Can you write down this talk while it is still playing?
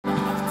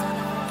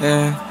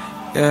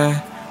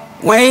yeah.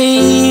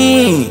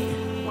 Wayne,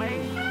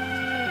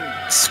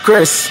 it's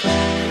Chris.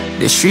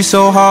 The street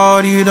so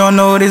hard, you don't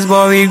know this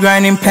boy, we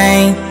grinding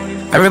pain.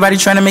 Everybody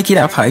trying to make it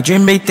up high,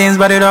 dream big things,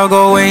 but it all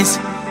go waste.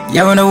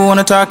 Yeah, we never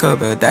wanna talk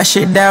about that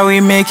shit that we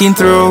making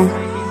through.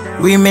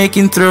 We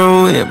making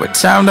through, yeah, but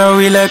time that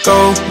we let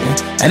go.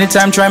 Yeah.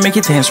 Anytime try make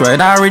it tense, right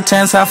now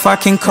returns are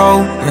fucking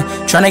cold.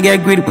 Yeah. Trying to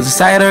get greedy, but the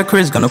side of the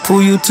Chris gonna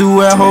pull you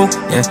to a hole.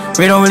 Yeah,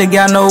 we don't really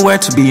got nowhere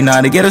to be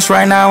now. To get us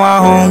right now at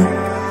home.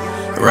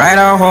 Right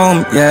at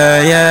home,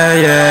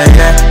 yeah.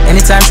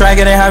 Anytime try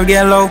get it high, we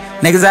get low.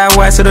 Niggas out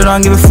west, so they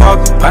don't give a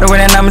fuck. Part of where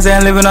the numbers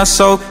and living our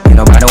soul. Ain't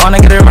nobody wanna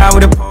get around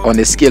with it. On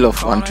a scale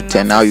of 1 to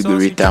 10, how you go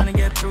rate them?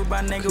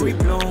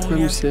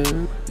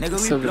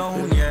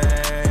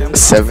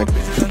 7.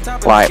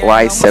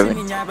 Why 7?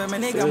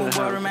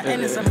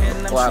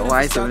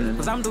 Why 7?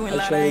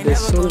 Actually, the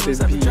song is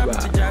B,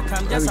 but I'm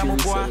giving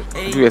 7.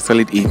 Give you a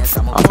solid 8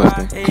 out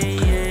of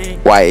 10.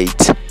 Why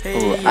 8?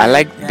 Oh, I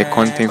like the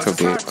content of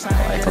the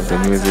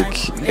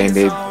music and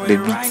the beat.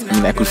 I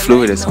mean, I could flow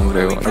with the song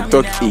very well. I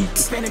thought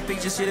 8.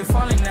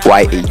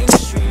 Why 8?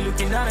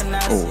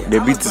 Oh, the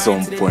beat is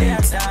on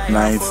point.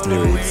 Nice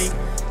lyrics.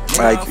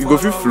 Like you go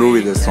feel flow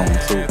with the song,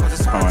 so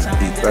I'm an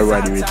 8. Why would I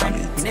rate an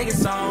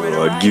 8?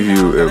 I'll give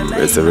you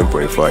a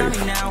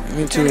 7.5.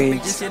 Me too,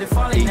 8.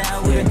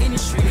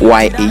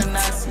 Why 8?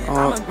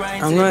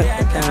 I'm not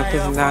the kind of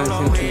person that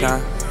listens to that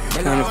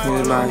kind of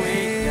music, but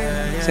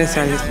since I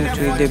listen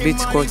to it, the beat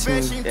caught me.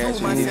 Yeah, so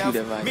you feel the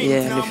vibe.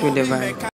 Yeah, they feel the vibe.